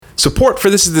Support for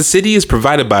This Is the City is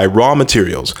provided by Raw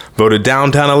Materials. Voted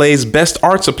Downtown LA's best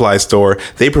art supply store,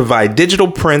 they provide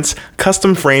digital prints,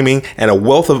 custom framing, and a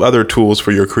wealth of other tools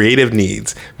for your creative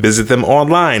needs. Visit them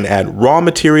online at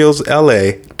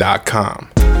rawmaterialsla.com.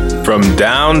 From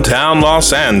downtown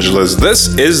Los Angeles,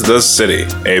 this is The City,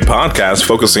 a podcast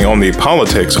focusing on the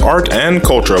politics, art, and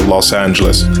culture of Los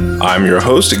Angeles. I'm your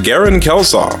host, Garen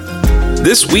Kelsaw.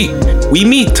 This week, we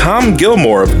meet Tom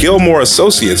Gilmore of Gilmore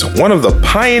Associates, one of the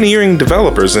pioneering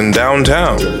developers in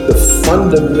downtown. The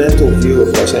fundamental view of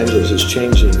Los Angeles is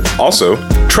changing. Also,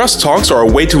 Trust Talks are a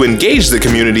way to engage the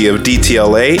community of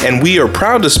DTLA, and we are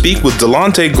proud to speak with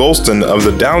Delonte Golston of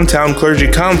the Downtown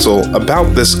Clergy Council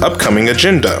about this upcoming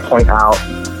agenda. Point out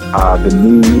the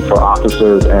need for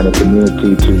officers and the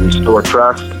community to restore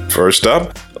trust. First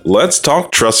up, let's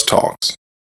talk Trust Talks.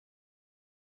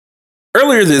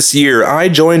 Earlier this year, I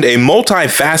joined a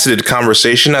multifaceted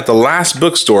conversation at the last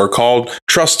bookstore called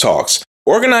Trust Talks,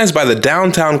 organized by the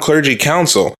Downtown Clergy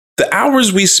Council. The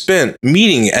hours we spent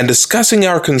meeting and discussing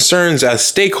our concerns as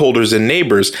stakeholders and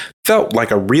neighbors felt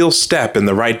like a real step in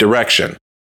the right direction.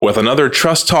 With another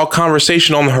Trust Talk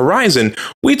conversation on the horizon,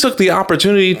 we took the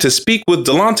opportunity to speak with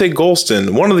Delonte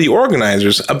Golston, one of the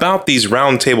organizers, about these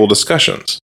roundtable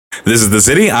discussions. This is The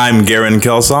City. I'm Garen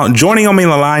Kelsaw. Joining on me on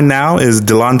the line now is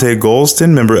Delonte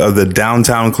Golston, member of the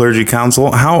Downtown Clergy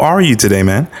Council. How are you today,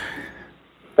 man?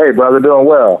 Hey, brother, doing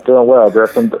well,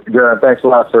 Garen. Thanks a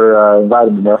lot for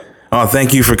inviting me, man. Oh,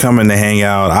 thank you for coming to hang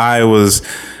out. I was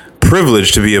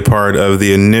privileged to be a part of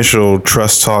the initial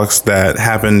Trust Talks that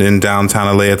happened in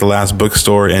downtown LA at the last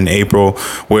bookstore in April,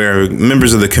 where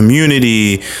members of the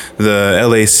community, the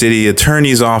LA City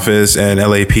Attorney's Office, and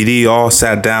LAPD all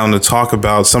sat down to talk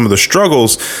about some of the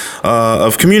struggles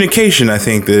of communication. I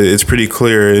think that it's pretty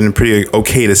clear and pretty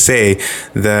okay to say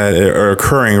that are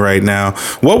occurring right now.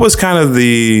 What was kind of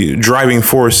the driving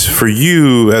force for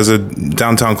you as a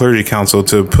Downtown Clergy Council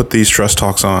to put these Trust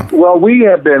Talks on? Well, we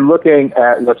have been looking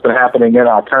at what's been happening in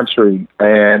our country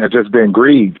and have just been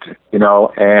grieved, and a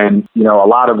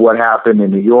lot of what happened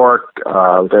in New York,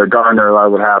 with Eric Garner, a lot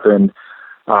of what happened,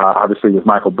 obviously with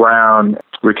Michael Brown,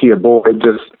 Rekia Boyd,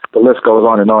 just the list goes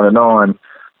on and on and on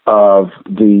of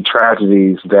the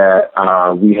tragedies that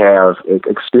we have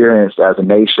experienced as a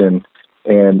nation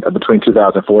in between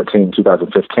 2014 and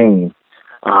 2015.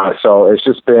 So it's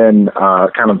just been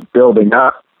kind of building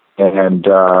up, and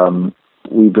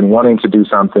we've been wanting to do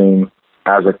something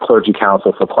as a clergy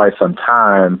council for quite some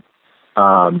time,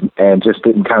 and just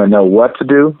didn't kind of know what to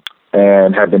do,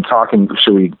 and have been talking,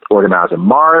 should we organize a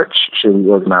march? Should we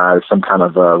organize some kind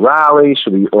of a rally?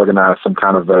 Should we organize some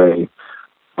kind of a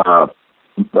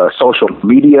social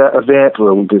media event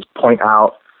where we just point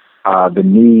out the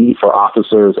need for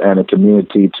officers and the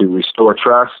community to restore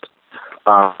trust?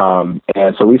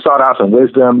 And so we sought out some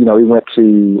wisdom. We went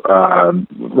to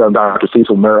Dr.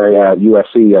 Cecil Murray at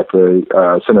USC at the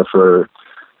Center for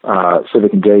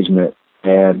Civic Engagement,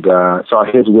 and saw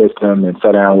his wisdom and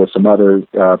sat down with some other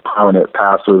prominent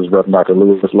pastors, Reverend Dr.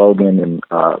 Lewis Logan and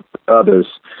others.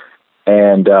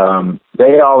 And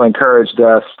they all encouraged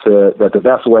us that the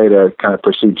best way to kind of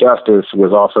pursue justice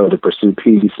was also to pursue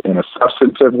peace in a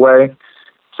substantive way.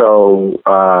 So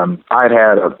I'd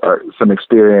had some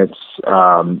experience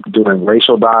doing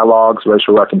racial dialogues,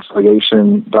 racial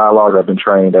reconciliation dialogue. I've been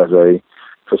trained as a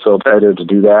facilitator to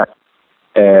do that.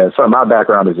 And so my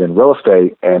background is in real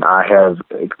estate, and I have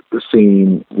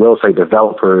seen real estate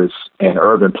developers and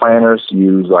urban planners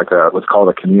use what's called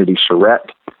a community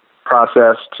charrette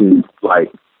process to kind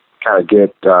of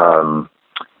get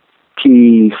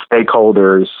key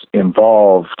stakeholders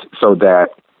involved so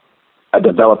that a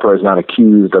developer is not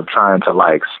accused of trying to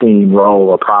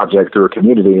steamroll a project through a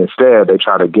community. Instead, they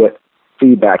try to get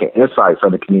feedback and insight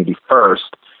from the community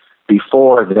first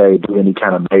before they do any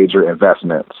kind of major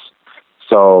investments.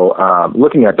 So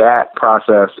looking at that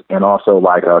process, and also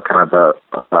a kind of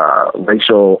a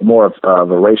racial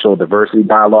diversity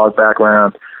dialogue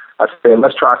background, I said,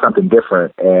 let's try something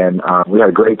different. And we had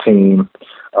a great team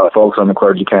of folks on the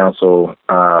Clergy Council,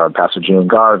 Pastor June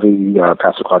Garvey,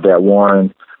 Pastor Claudette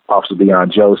Warren, Officer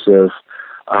Deion Joseph,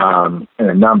 and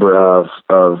a number of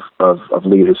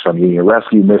leaders from Union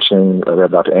Rescue Mission,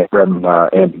 Reverend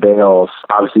Andy Bales,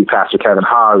 obviously Pastor Kevin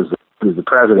Hawes, who's the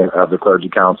president of the Clergy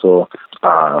Council,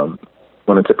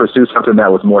 wanted to pursue something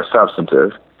that was more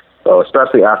substantive. So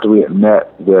especially after we had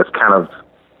met with kind of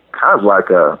like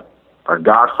a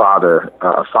godfather,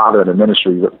 a father in the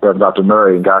ministry, Reverend Dr.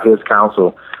 Murray, and got his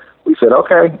counsel, we said,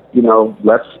 okay,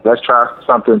 let's try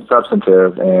something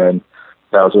substantive. And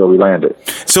that was where we landed.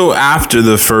 So after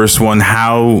the first one,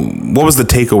 what was the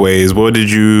takeaways? What did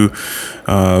you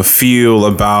feel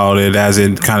about it as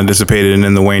it kind of dissipated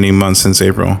in the waning months since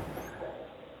April?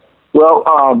 Well,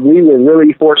 we were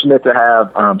really fortunate to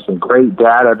have some great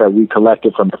data that we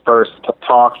collected from the first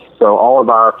talks. So all of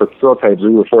our facilitators,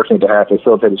 we were fortunate to have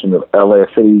facilitators from the LA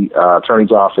City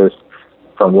Attorney's Office,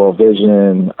 from World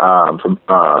Vision,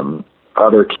 from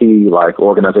other key like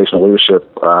organizational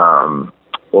leadership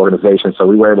organizations. So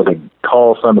we were able to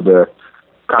call some of the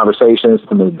conversations,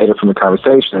 some of the data from the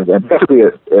conversations, and basically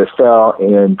it fell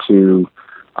into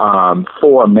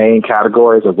 4 main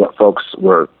categories of what folks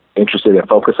were interested in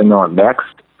focusing on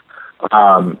next.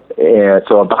 And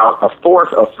so about a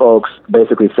fourth of folks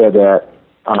basically said that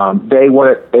they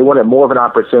wanted more of an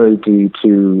opportunity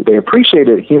they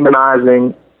appreciated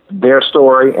humanizing their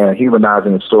story and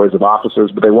humanizing the stories of officers,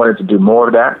 but they wanted to do more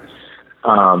of that.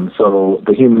 So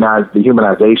the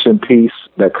humanization piece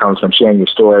that comes from sharing your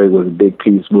story was a big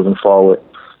piece moving forward.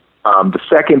 The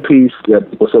second piece that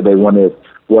people said they wanted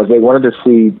to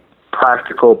see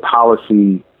practical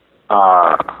policy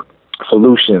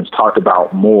solutions talked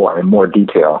about more in more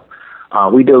detail.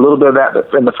 We did a little bit of that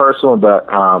in the first one, but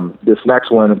this next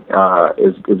one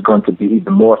is going to be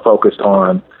even more focused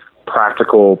on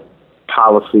practical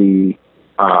policy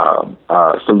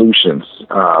solutions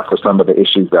for some of the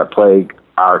issues that plague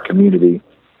our community.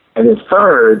 And then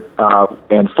third,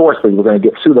 and fourthly, we're going to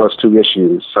get to those 2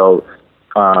 issues. So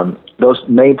those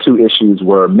main 2 issues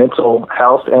were mental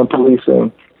health and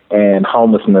policing and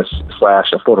homelessness /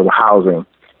 affordable housing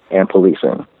and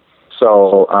policing.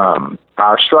 So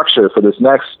our structure for this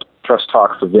next Trust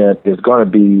Talks event is going to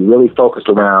be really focused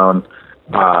around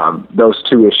those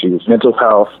 2 issues, mental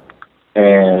health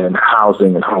and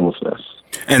housing and homelessness.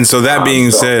 And so that being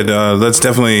said, let's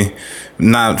definitely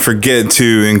not forget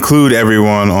to include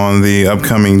everyone on the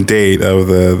upcoming date of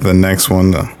the next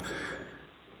one.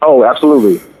 Oh,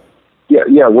 absolutely.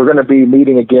 Yeah, we're going to be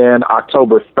meeting again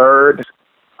October 3rd.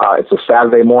 It's a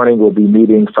Saturday morning. We'll be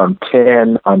meeting from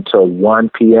 10 until 1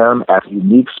 p.m. at a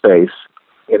unique space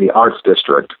in the Arts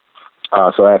District.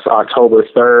 So that's October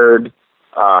 3rd,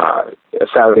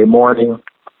 Saturday morning,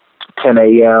 10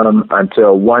 a.m.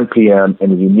 until 1 p.m.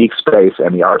 in a unique space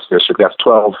in the Arts District. That's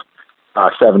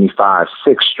 1275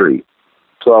 6th Street.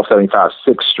 1275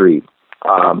 6th Street,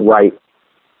 right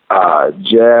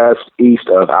just east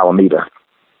of Alameda.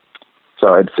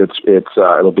 So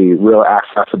it'll be real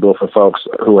accessible for folks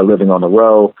who are living on the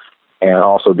row, and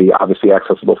also be obviously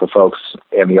accessible for folks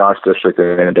in the Arts District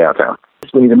and in downtown.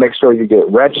 We need to make sure you get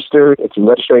registered. It's a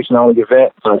registration-only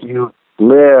event. So if you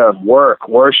live, work,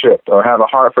 worship, or have a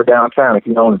heart for downtown, if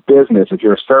you own a business, if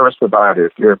you're a service provider,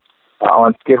 if you're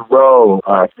on Skid Row,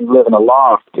 if you live in a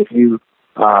loft, if you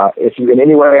in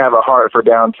any way have a heart for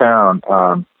downtown,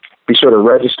 be sure to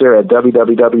register at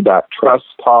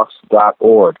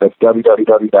www.trusttalks.org. That's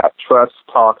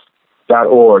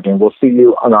www.trusttalks.org. And we'll see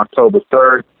you on October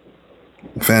 3rd.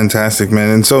 Fantastic, man.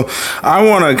 And so I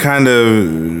want to kind of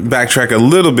backtrack a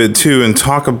little bit, too, and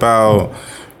talk about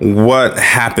what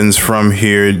happens from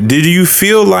here. Did you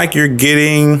feel like you're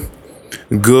getting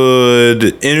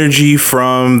good energy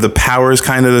from the powers,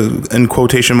 kind of in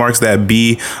quotation marks, that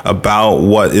be about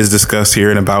what is discussed here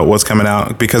and about what's coming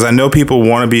out? Because I know people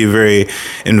want to be very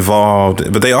involved,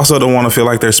 but they also don't want to feel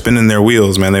like they're spinning their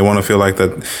wheels, man. They want to feel like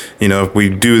that, if we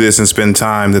do this and spend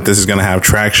time, that this is going to have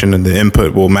traction and the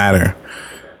input will matter.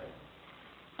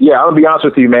 Yeah, I'm gonna be honest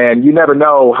with you, man. You never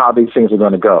know how these things are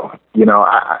going to go.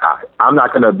 I'm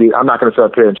not gonna sit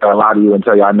up here and try to lie to you and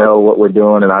tell you I know what we're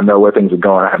doing and I know where things are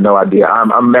going. I have no idea. I'm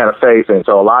a man of faith, and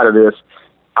so a lot of this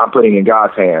I'm putting in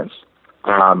God's hands.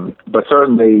 But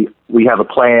certainly we have a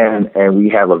plan and we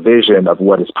have a vision of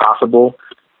what is possible.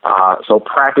 So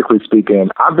practically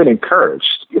speaking, I've been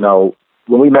encouraged. When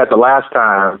we met the last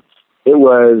time, it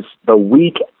was the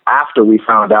week after we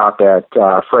found out that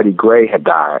Freddie Gray had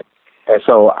died. And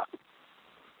so,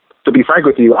 to be frank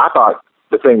with you, I thought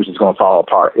the thing was just going to fall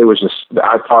apart.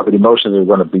 I thought the emotions were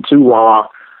going to be too raw.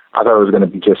 I thought it was going to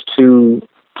be just too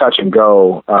touch and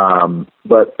go.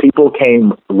 But people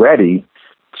came ready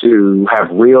to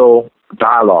have real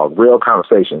dialogue, real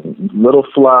conversation, little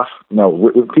fluff.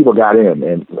 People got in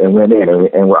and went in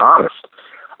and were honest.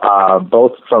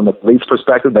 Both from the police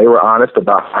perspective, they were honest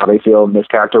about how they feel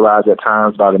mischaracterized at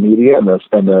times by the media, and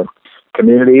the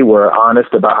community were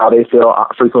honest about how they feel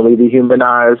frequently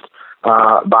dehumanized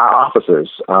by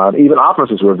officers. Even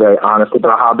officers were very honest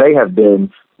about how they have been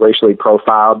racially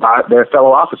profiled by their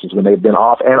fellow officers when they've been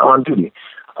off and on duty.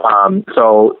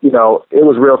 So it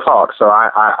was real talk. So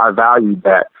I valued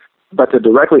that. But to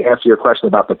directly answer your question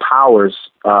about the powers,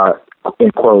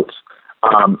 in quotes,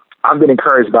 I've been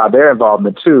encouraged by their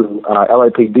involvement too.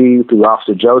 LAPD, through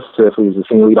Officer Joseph, who's the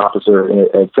senior lead officer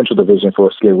at Central Division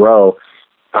for Skid Row,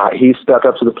 he stepped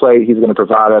up to the plate. He's going to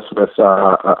provide us with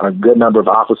a good number of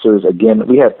officers. Again,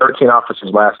 we had 13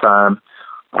 officers last time.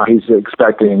 He's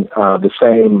expecting the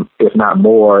same, if not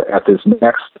more, at this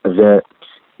next event.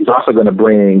 He's also going to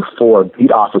bring 4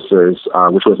 beat officers,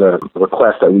 which was a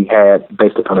request that we had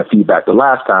based upon the feedback the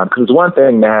last time. Because it's one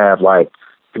thing to have, like,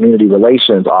 community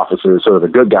relations officers, sort of the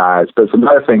good guys, but it's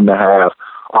another thing to have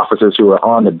officers who are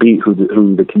on the beat, who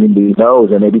the community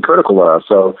knows and may be critical of.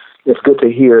 So it's good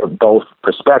to hear both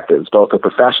perspectives, both the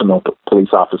professional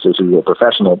police officers who are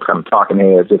professional kind of talking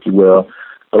heads, if you will,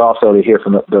 but also to hear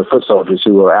from the foot soldiers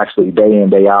who are actually day in,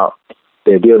 day out,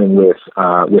 they're dealing with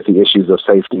the issues of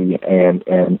safety and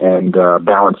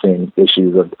balancing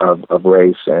issues of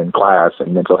race and class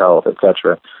and mental health, et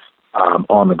cetera,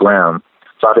 on the ground.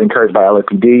 So I've been encouraged by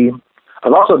LAPD.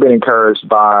 I've also been encouraged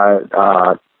by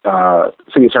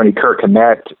City Attorney Kurt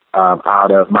Connect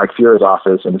out of Mike Fuhrer's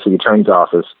office in the City Attorney's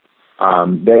office.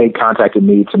 They contacted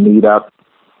me to meet up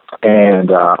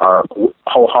and are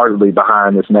wholeheartedly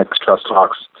behind this next Trust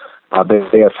Talks.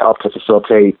 They have helped to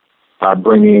facilitate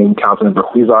bringing Councilmember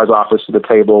Huizar's office to the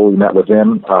table. We met with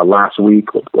them last week.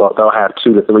 They'll have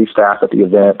 2 to 3 staff at the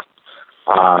event.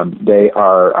 They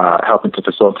are helping to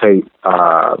facilitate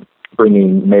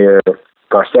bringing Mayor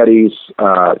Garcetti's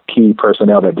key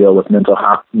personnel that deal with mental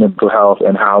health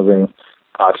and housing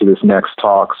to this next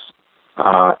talks.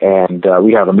 And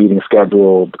we have a meeting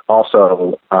scheduled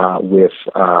also with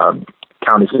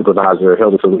County Supervisor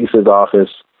Hilda Felice's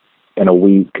office in a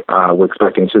week. We're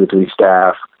expecting 2 to 3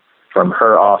 staff from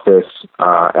her office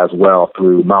as well,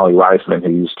 through Molly Reisman,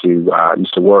 who used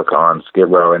to work on Skid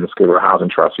Row and the Skid Row Housing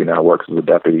Trust, who now works as a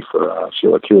deputy for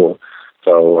Sheila Kuehl.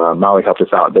 So Molly helped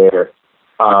us out there.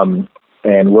 And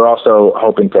we're also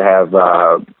hoping to have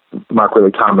Mark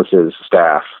Ridley Thomas's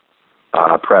staff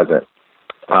present.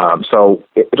 So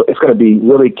it's going to be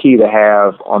really key to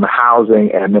have on the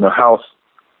housing and mental health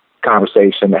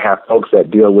conversation to have folks that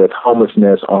deal with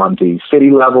homelessness on the city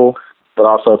level, but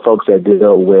also folks that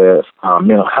deal with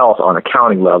mental health on a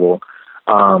county level.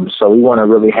 So we want to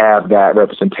really have that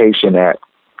representation at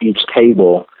each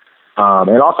table.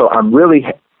 And also, I'm really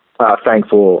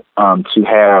thankful to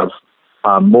have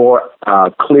more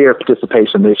clear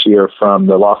participation this year from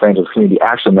the Los Angeles Community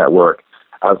Action Network.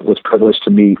 I was privileged to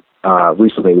meet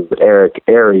recently with Eric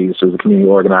Aries, who's a community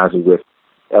organizer with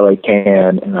LA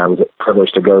Can, and I was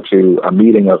privileged to go to a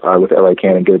meeting with LA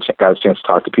Can and got a chance to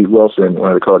talk to Pete Wilson,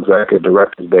 one of the co-executive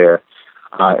directors there.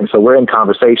 And so we're in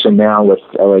conversation now with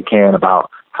LA Can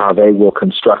about how they will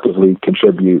constructively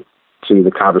contribute to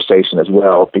the conversation as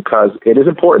well, because it is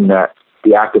important that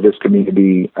the activist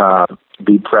community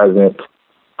be present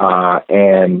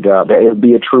and that it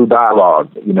be a true dialogue.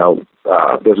 You know,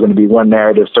 there's going to be one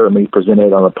narrative certainly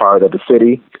presented on the part of the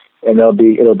city, and it'll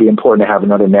be important to have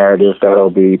another narrative that'll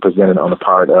be presented on the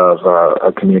part of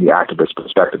a community activist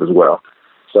perspective as well.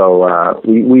 So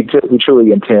we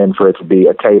truly intend for it to be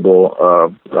a table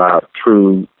of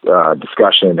true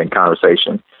discussion and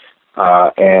conversation.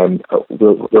 And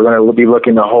we're going to be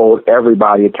looking to hold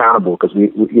everybody accountable, because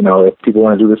we if people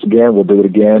want to do this again, we'll do it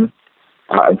again,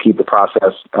 and keep the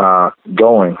process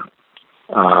going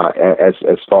as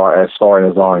far and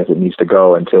as long as it needs to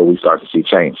go until we start to see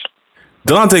change.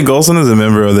 Delonte Golson is a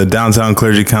member of the Downtown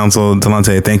Clergy Council.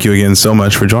 Delonte, thank you again so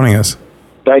much for joining us.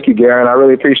 Thank you, Garen. I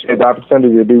really appreciate the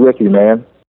opportunity to be with you, man.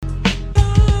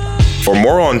 For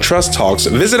more on Trust Talks,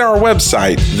 visit our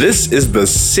website,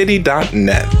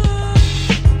 thisisthecity.net.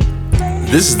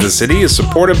 This is the City is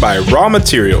supported by Raw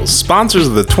Materials, sponsors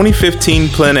of the 2015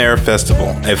 Plein Air Festival,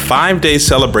 a 5-day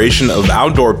celebration of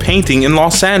outdoor painting in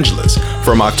Los Angeles.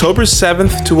 From October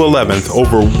 7th to 11th,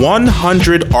 over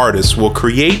 100 artists will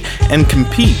create and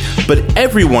compete, but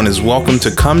everyone is welcome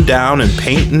to come down and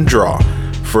paint and draw.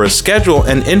 For a schedule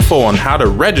and info on how to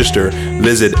register,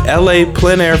 visit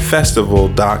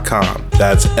lapleinairfestival.com.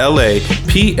 That's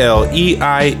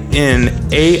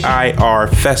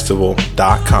LAPLEINAIR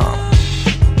festival.com.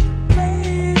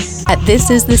 At This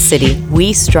Is the City,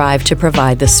 we strive to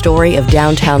provide the story of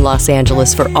downtown Los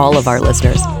Angeles for all of our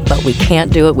listeners, but we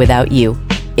can't do it without you.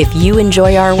 If you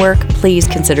enjoy our work, please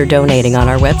consider donating on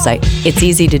our website. It's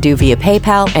easy to do via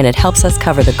PayPal, and it helps us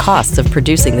cover the costs of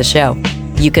producing the show.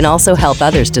 You can also help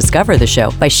others discover the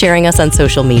show by sharing us on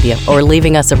social media or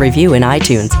leaving us a review in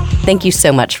iTunes. Thank you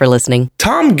so much for listening.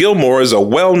 Tom Gilmore is a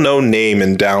well-known name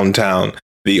in downtown.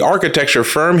 The architecture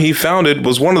firm he founded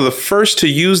was one of the first to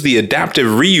use the adaptive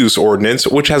reuse ordinance,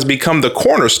 which has become the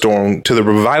cornerstone to the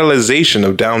revitalization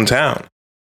of downtown.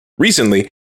 Recently,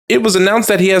 it was announced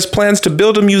that he has plans to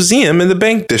build a museum in the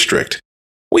Bank District.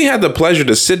 We had the pleasure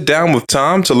to sit down with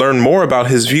Tom to learn more about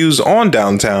his views on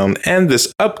downtown and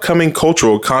this upcoming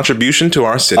cultural contribution to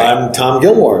our city. I'm Tom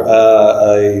Gilmore,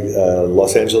 a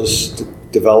Los Angeles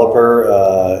developer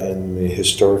in the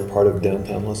historic part of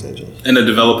downtown Los Angeles. And a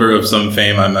developer of some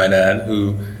fame, I might add,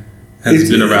 who has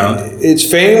been around. It's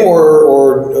fame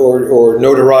or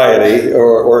notoriety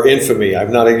or infamy.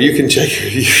 I'm not. You can take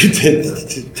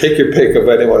your pick of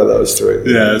any one of those three.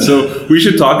 Yeah. So we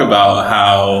should talk about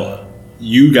how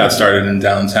you got started in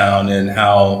downtown and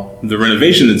how the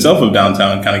renovation itself of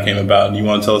downtown kind of came about. Do you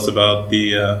want to tell us about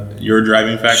your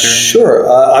driving factor? Sure.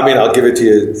 I'll give it to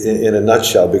you in a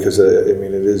nutshell because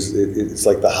it's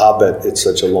like The Hobbit. It's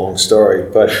such a long story,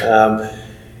 but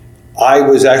I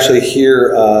was actually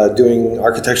here doing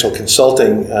architectural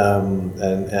consulting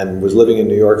and was living in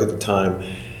New York at the time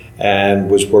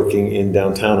and was working in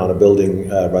downtown on a building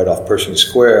right off Pershing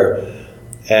Square.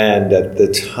 And at the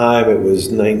time, it was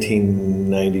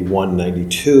 1991,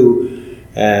 92,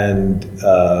 and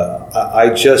I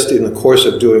just, in the course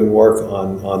of doing work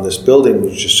on this building,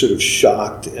 was just sort of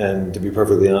shocked and, to be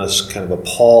perfectly honest, kind of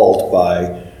appalled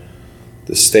by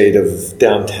the state of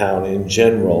downtown in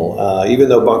general. Even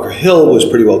though Bunker Hill was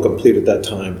pretty well complete at that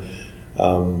time,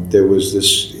 there was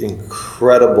this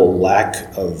incredible lack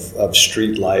of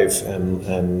street life and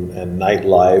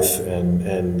nightlife,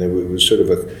 and there was sort of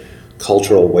a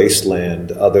cultural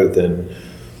wasteland other than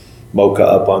Mocha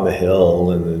up on the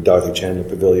hill and the Dorothy Chandler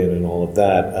Pavilion and all of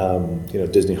that.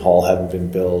 Disney Hall hadn't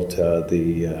been built.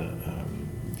 The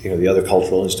other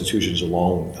cultural institutions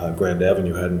along Grand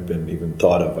Avenue hadn't been even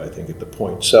thought of, I think, at the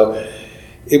point. So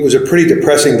it was a pretty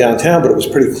depressing downtown, but it was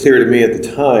pretty clear to me at the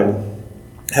time,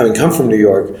 having come from New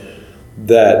York,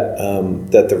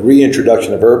 that the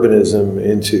reintroduction of urbanism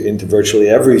into virtually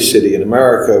every city in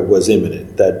America was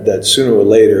imminent. That sooner or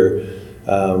later,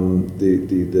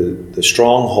 the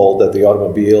stronghold that the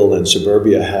automobile and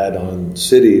suburbia had on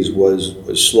cities was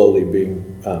slowly being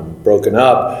broken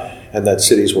up, and that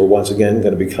cities were once again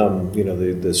going to become,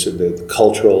 the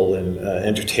cultural and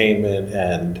entertainment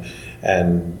and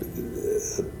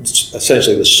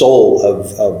essentially the soul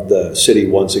of the city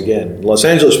once again. Los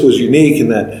Angeles was unique in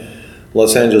that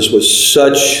Los Angeles was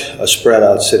such a spread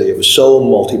out city. It was so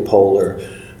multipolar.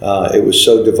 It was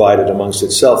so divided amongst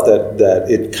itself that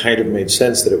it kind of made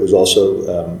sense that it was also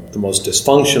the most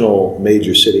dysfunctional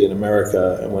major city in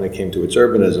America when it came to its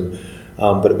urbanism.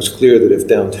 But it was clear that if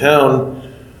downtown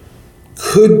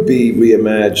could be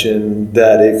reimagined,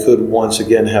 that it could once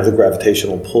again have the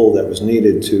gravitational pull that was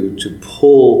needed to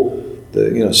pull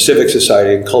the civic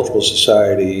society and cultural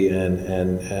society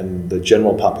and the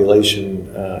general population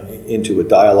into a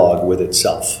dialogue with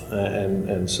itself,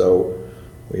 and so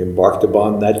we embarked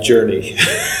upon that journey.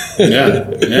 yeah.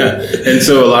 And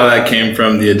so a lot of that came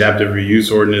from the adaptive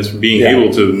reuse ordinance, being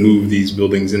able to move these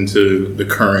buildings into the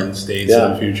current states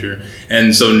in the future.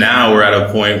 And so now we're at a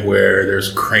point where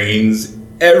there's cranes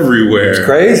everywhere. It's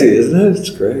crazy, isn't it?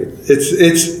 It's great.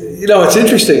 It's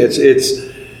interesting.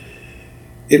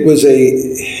 It was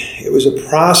a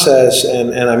process,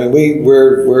 and I mean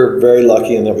we're very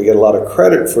lucky in that we get a lot of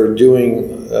credit for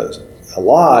doing a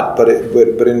lot, but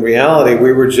in reality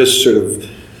we were just sort of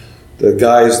the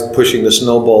guys pushing the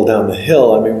snowball down the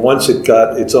hill. I mean, once it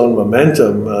got its own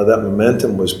momentum, that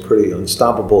momentum was pretty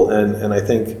unstoppable, and I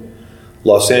think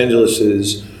Los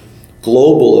Angeles's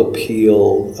global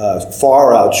appeal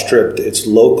far outstripped its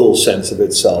local sense of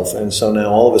itself, and so now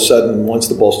all of a sudden, once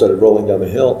the ball started rolling down the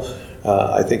hill,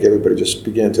 I think everybody just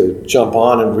began to jump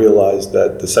on and realize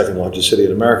that the second largest city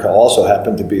in America also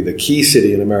happened to be the key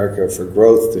city in America for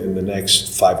growth in the next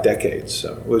 5 decades.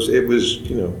 So it was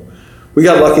we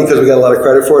got lucky because we got a lot of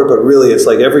credit for it, but really it's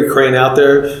like every crane out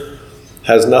there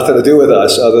has nothing to do with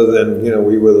us other than,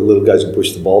 we were the little guys who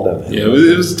pushed the ball down the hill.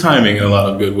 Yeah, it was timing in a lot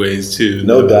of good ways too.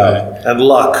 No doubt. And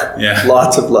luck. Yeah.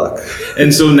 Lots of luck.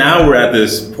 And so now we're at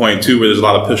this point too where there's a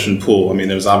lot of push and pull. I mean,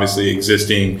 there's obviously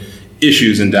existing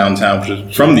issues in downtown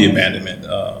from the abandonment,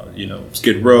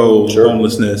 Skid Row,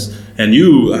 homelessness, and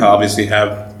you obviously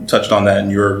have touched on that in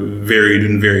your varied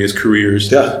and various careers.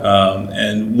 Yeah.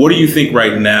 And what do you think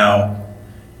right now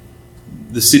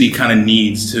the city kind of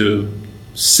needs to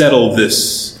settle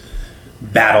this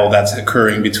battle that's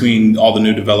occurring between all the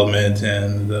new development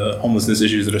and the homelessness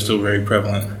issues that are still very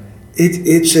prevalent?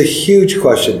 It's a huge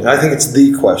question. I think it's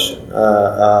the question.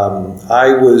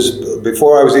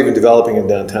 Before I was even developing in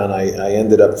downtown, I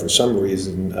ended up, for some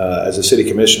reason, as a city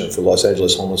commissioner for Los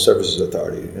Angeles Homeless Services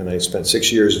Authority, and I spent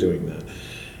 6 years doing that.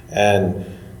 And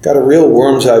got a real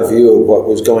worm's eye view of what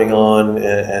was going on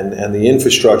and the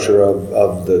infrastructure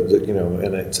of the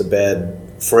and it's a bad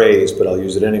phrase, but I'll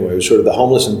use it anyway. It was sort of the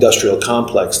homeless industrial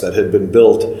complex that had been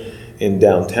built in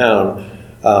downtown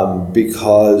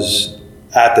because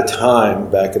at the time,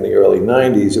 back in the early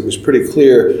 90s, it was pretty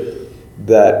clear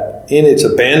that in its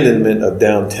abandonment of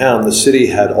downtown, the city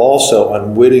had also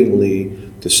unwittingly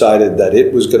decided that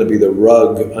it was going to be the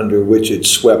rug under which it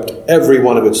swept every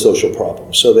one of its social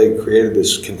problems. So they created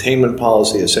this containment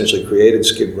policy, essentially created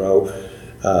Skid Row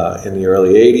in the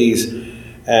early 80s,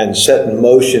 and set in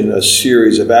motion a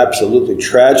series of absolutely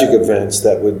tragic events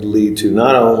that would lead to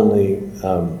not only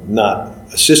not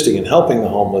assisting and helping the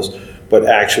homeless, but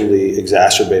actually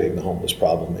exacerbating the homeless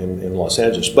problem in Los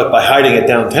Angeles. But by hiding it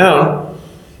downtown,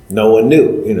 no one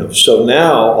knew, So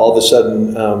now, all of a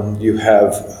sudden, you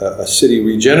have a city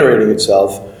regenerating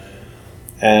itself,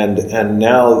 and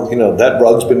now, that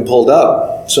rug's been pulled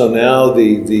up. So now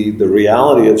the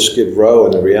reality of Skid Row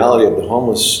and the reality of the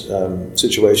homeless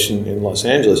situation in Los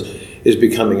Angeles is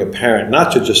becoming apparent,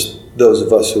 not to just those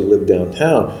of us who live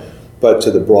downtown, but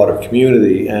to the broader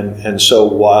community. And so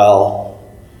while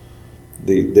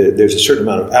there's a certain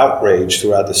amount of outrage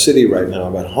throughout the city right now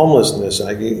about homelessness,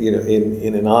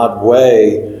 in an odd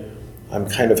way, I'm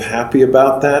kind of happy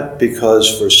about that, because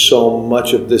for so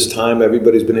much of this time,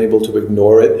 everybody's been able to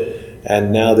ignore it.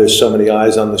 And now there's so many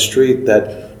eyes on the street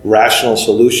that rational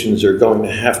solutions are going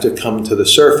to have to come to the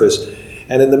surface.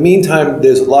 And in the meantime,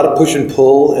 there's a lot of push and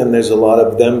pull, and there's a lot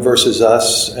of them versus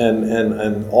us,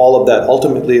 and all of that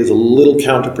ultimately is a little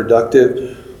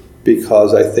counterproductive,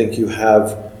 because I think you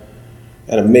have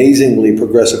an amazingly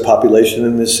progressive population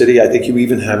in this city. I think you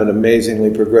even have an amazingly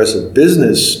progressive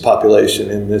business population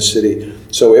in this city.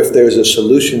 So if there's a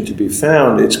solution to be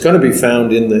found, it's going to be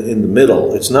found in the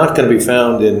middle. It's not going to be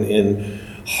found in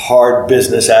hard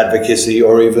business advocacy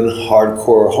or even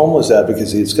hardcore homeless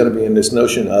advocacy. It's going to be in this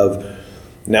notion of,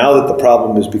 now that the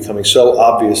problem is becoming so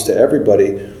obvious to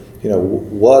everybody,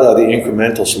 what are the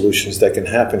incremental solutions that can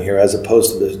happen here, as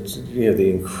opposed to the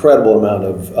incredible amount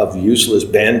of useless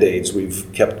Band-Aids we've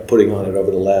kept putting on it over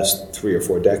the last 3 or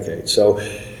 4 decades. So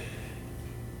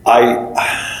I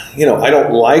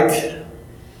don't like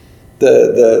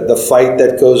the fight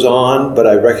that goes on, but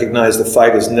I recognize the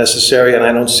fight is necessary, and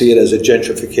I don't see it as a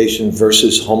gentrification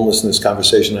versus homelessness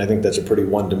conversation. I think that's a pretty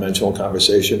one-dimensional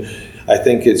conversation. I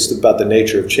think it's about the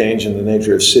nature of change and the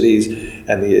nature of cities,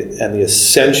 and the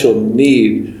essential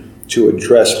need to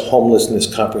address homelessness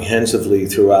comprehensively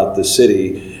throughout the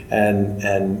city,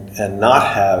 and not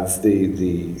have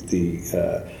the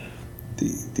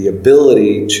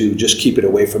ability to just keep it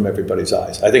away from everybody's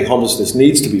eyes. I think homelessness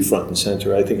needs to be front and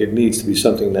center. I think it needs to be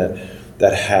something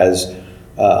that has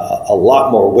a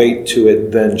lot more weight to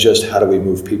it than just how do we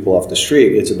move people off the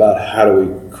street. It's about how do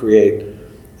we create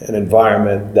an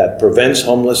environment that prevents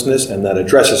homelessness and that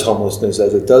addresses homelessness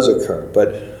as it does occur.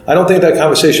 But I don't think that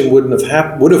conversation would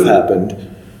have happened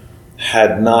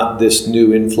had not this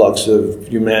new influx of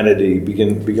humanity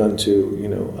begun to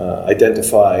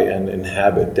identify and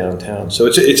inhabit downtown. So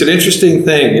it's an interesting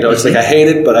thing. It's like I hate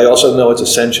it, but I also know it's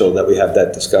essential that we have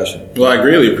that discussion. Well, I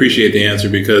greatly appreciate the answer,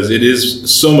 because it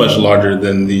is so much larger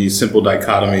than the simple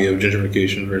dichotomy of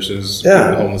gentrification versus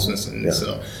homelessness. And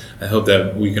so I hope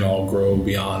that we can all grow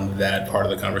beyond that part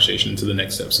of the conversation to the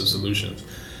next steps of solutions.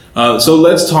 So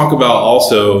let's talk about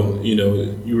also,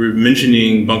 you were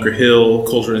mentioning Bunker Hill,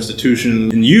 cultural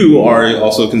institutions, and you are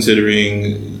also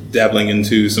considering dabbling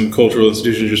into some cultural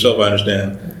institutions yourself, I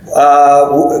understand.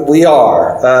 We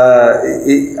are.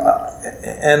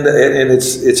 And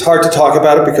it's hard to talk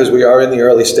about it because we are in the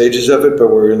early stages of it, but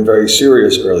we're in very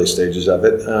serious early stages of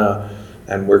it,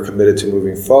 and we're committed to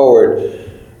moving forward.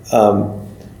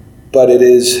 But it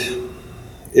is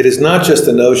not just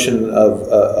the notion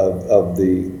of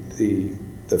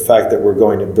the fact that we're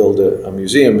going to build a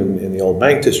museum in the Old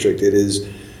Bank District. It is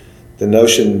the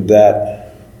notion that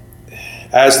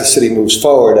as the city moves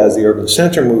forward, as the urban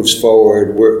center moves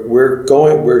forward, we're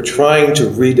trying to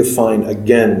redefine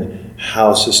again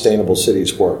how sustainable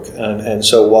cities work. And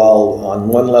so while on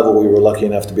one level we were lucky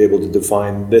enough to be able to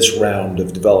define this round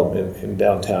of development in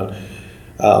downtown,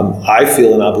 I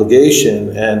feel an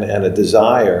obligation and a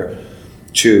desire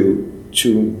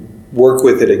to work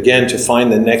with it again to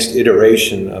find the next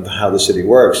iteration of how the city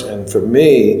works. And for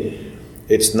me,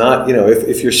 it's not,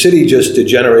 if your city just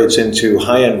degenerates into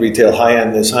high-end retail,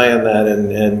 high-end this, high-end that,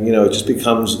 and it just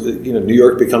becomes, New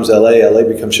York becomes LA, LA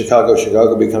becomes Chicago,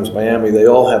 Chicago becomes Miami. They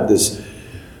all have this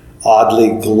oddly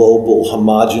global,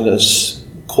 homogeneous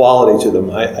quality to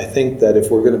them. I think that if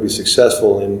we're going to be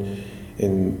successful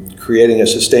in creating a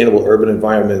sustainable urban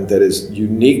environment that is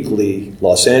uniquely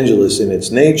Los Angeles in its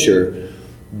nature,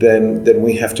 then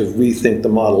we have to rethink the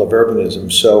model of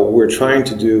urbanism. So we're trying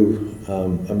to do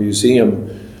a museum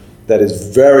that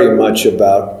is very much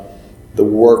about the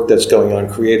work that's going on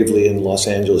creatively in Los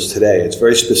Angeles today. It's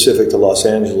very specific to Los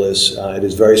Angeles. It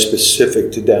is very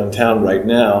specific to downtown right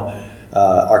now.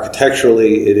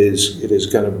 Architecturally, it is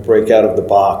going to break out of the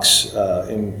box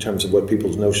in terms of what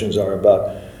people's notions are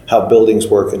about how buildings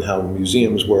work and how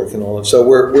museums work and all that. So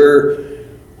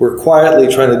we're quietly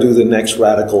trying to do the next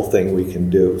radical thing we can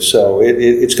do. So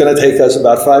it's going to take us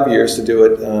about 5 years to do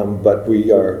it, but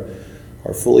we are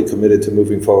fully committed to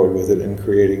moving forward with it and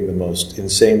creating the most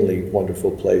insanely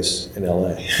wonderful place in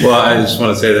LA. Well, I just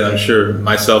want to say that I'm sure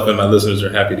myself and my listeners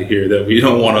are happy to hear that we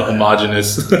don't want a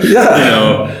homogenous,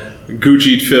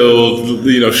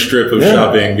 Gucci-filled, strip of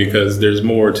shopping, because there's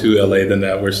more to LA than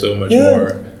that. We're so much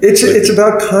more. It's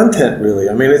about content, really.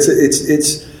 I mean,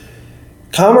 it's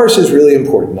commerce is really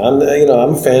important. I'm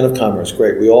a fan of commerce.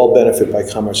 Great, we all benefit by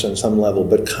commerce on some level,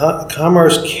 but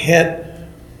commerce can't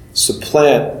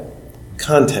supplant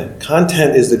content.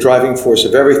 Content is the driving force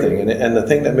of everything, and the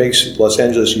thing that makes Los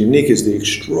Angeles unique is the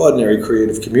extraordinary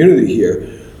creative community here,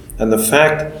 and the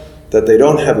fact that they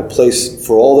don't have a place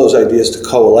for all those ideas to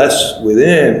coalesce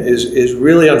within is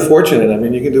really unfortunate. I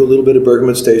mean, you can do a little bit of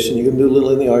Bergman Station, you can do a little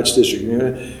in the Arts District,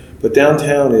 but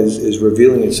downtown is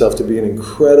revealing itself to be an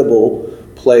incredible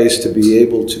place to be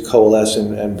able to coalesce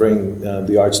and bring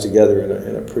the arts together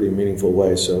in a pretty meaningful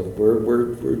way. So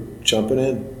we're jumping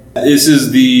in. This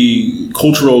is the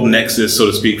cultural nexus, so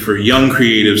to speak, for young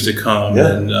creatives to come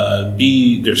and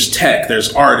there's tech,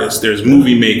 there's artists, there's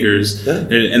movie makers,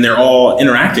 and they're all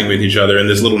interacting with each other in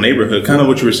this little neighborhood. Kind of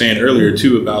what you were saying earlier,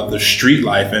 too, about the street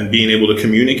life and being able to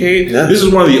communicate. Yeah. This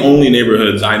is one of the only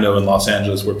neighborhoods I know in Los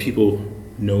Angeles where people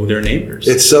know their neighbors.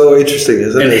 It's so interesting,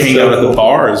 isn't it? And hang out at the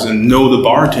bars and know the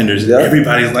bartenders. Yeah.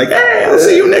 Everybody's like, hey, I'll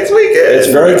see you next weekend. It's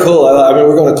very cool. I mean,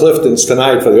 we're going to Clifton's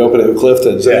tonight for the opening of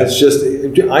Clifton's. And it's just,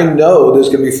 I know there's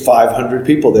going to be 500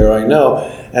 people there, I know.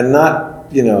 And not,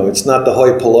 it's not the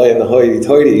hoi polloi and the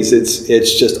hoity-toities.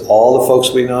 It's just all the folks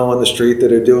we know on the street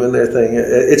that are doing their thing.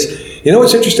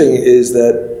 What's interesting is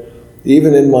that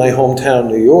even in my hometown,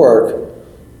 New York,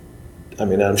 I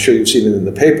mean, I'm sure you've seen it in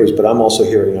the papers, but I'm also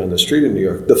hearing it on the street in New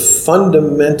York. The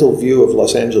fundamental view of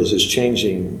Los Angeles is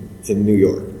changing in New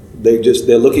York.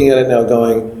 They're looking at it now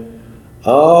going,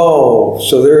 oh,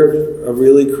 so they're a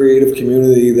really creative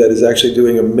community that is actually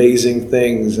doing amazing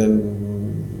things and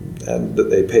that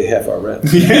they pay half our rent.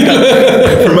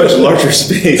 For much larger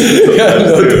space.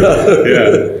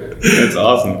 That's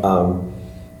awesome.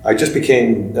 I just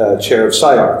became chair of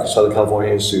SCI-Arc, Southern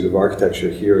California Institute of Architecture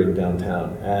here in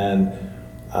downtown, and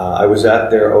I was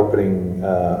at their opening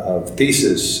of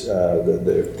Thesis,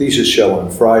 the Thesis show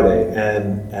on Friday,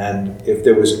 and if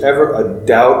there was ever a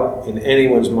doubt in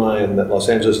anyone's mind that Los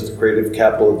Angeles is the creative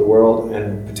capital of the world,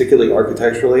 and particularly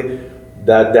architecturally,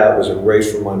 that doubt was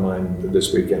erased from my mind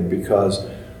this weekend, because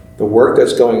the work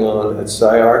that's going on at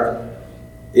SCI-Arc,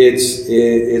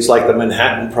 it's like the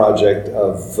Manhattan Project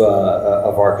of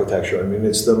architecture. I mean,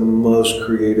 it's the most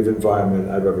creative environment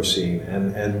I've ever seen,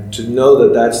 and to know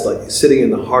that that's like sitting in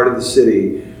the heart of the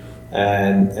city,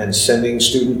 and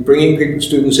bringing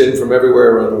students in from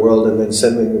everywhere around the world, and then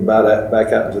sending them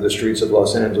back out into the streets of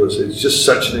Los Angeles. It's just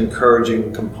such an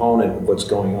encouraging component of what's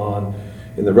going on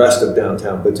in the rest of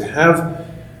downtown. But to have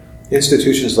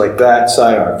institutions like that,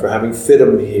 SCI-Arc, for having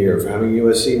FITM here, for having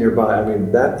USC nearby, I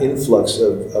mean, that influx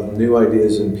of new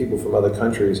ideas and people from other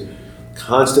countries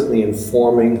constantly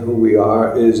informing who we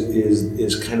are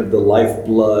is kind of the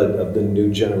lifeblood of the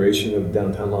new generation of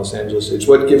downtown Los Angeles. It's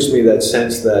what gives me that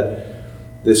sense that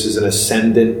this is an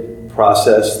ascendant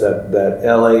process, that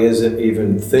LA isn't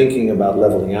even thinking about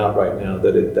leveling out right now,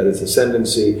 that its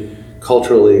ascendancy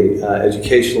culturally,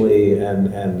 educationally,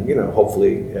 and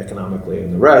hopefully economically,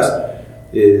 and the rest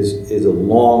is a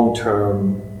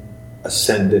long-term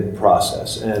ascendant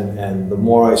process. And the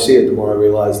more I see it, the more I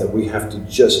realize that we have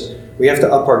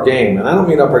to up our game. And I don't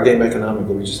mean up our game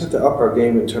economically. We just have to up our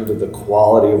game in terms of the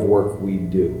quality of work we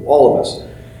do, all of us.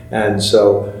 And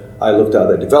so I looked at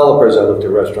the developers, I looked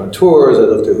at restaurateurs, I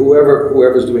looked at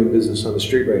whoever's doing business on the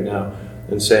street right now,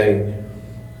 and saying,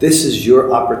 this is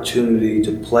your opportunity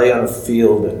to play on a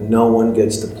field that no one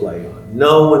gets to play on.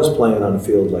 No one's playing on a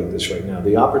field like this right now.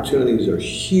 The opportunities are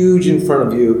huge in front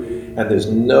of you, and there's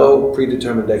no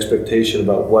predetermined expectation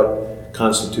about what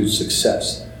constitutes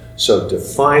success. So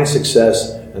define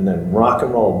success and then rock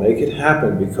and roll, make it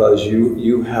happen, because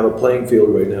you have a playing field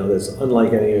right now that's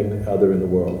unlike any other in the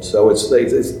world. So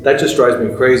that just drives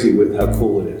me crazy with how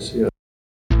cool it is.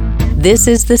 This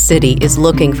is the City is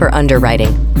looking for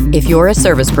underwriting. If you're a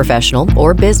service professional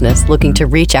or business looking to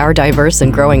reach our diverse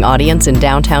and growing audience in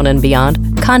downtown and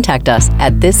beyond, contact us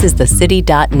at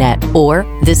thisisthecity.net or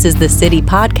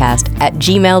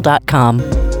thisisthecitypodcast@gmail.com.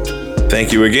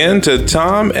 Thank you again to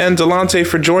Tom and Delonte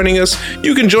for joining us.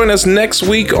 You can join us next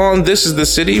week on This is the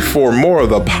City for more of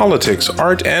the politics,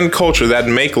 art, and culture that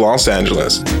make Los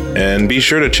Angeles. And be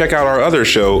sure to check out our other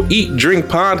show, Eat Drink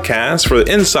Podcast, for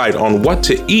the insight on what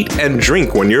to eat and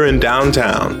drink when you're in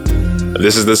downtown.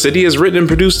 This is the City is written and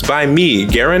produced by me,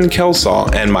 Garen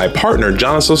Kelsaw, and my partner,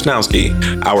 Jonas Sosnowski.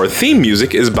 Our theme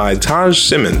music is by Taj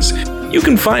Simmons. You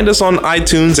can find us on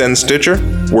iTunes and Stitcher.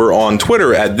 We're on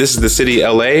Twitter at This Is The City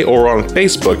LA or on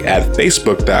Facebook at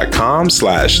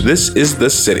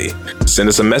facebook.com/thisisthecity. Send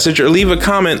us a message or leave a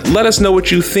comment. Let us know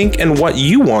what you think and what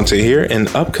you want to hear in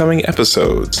upcoming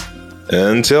episodes.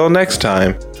 Until next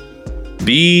time,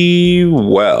 be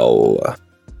well.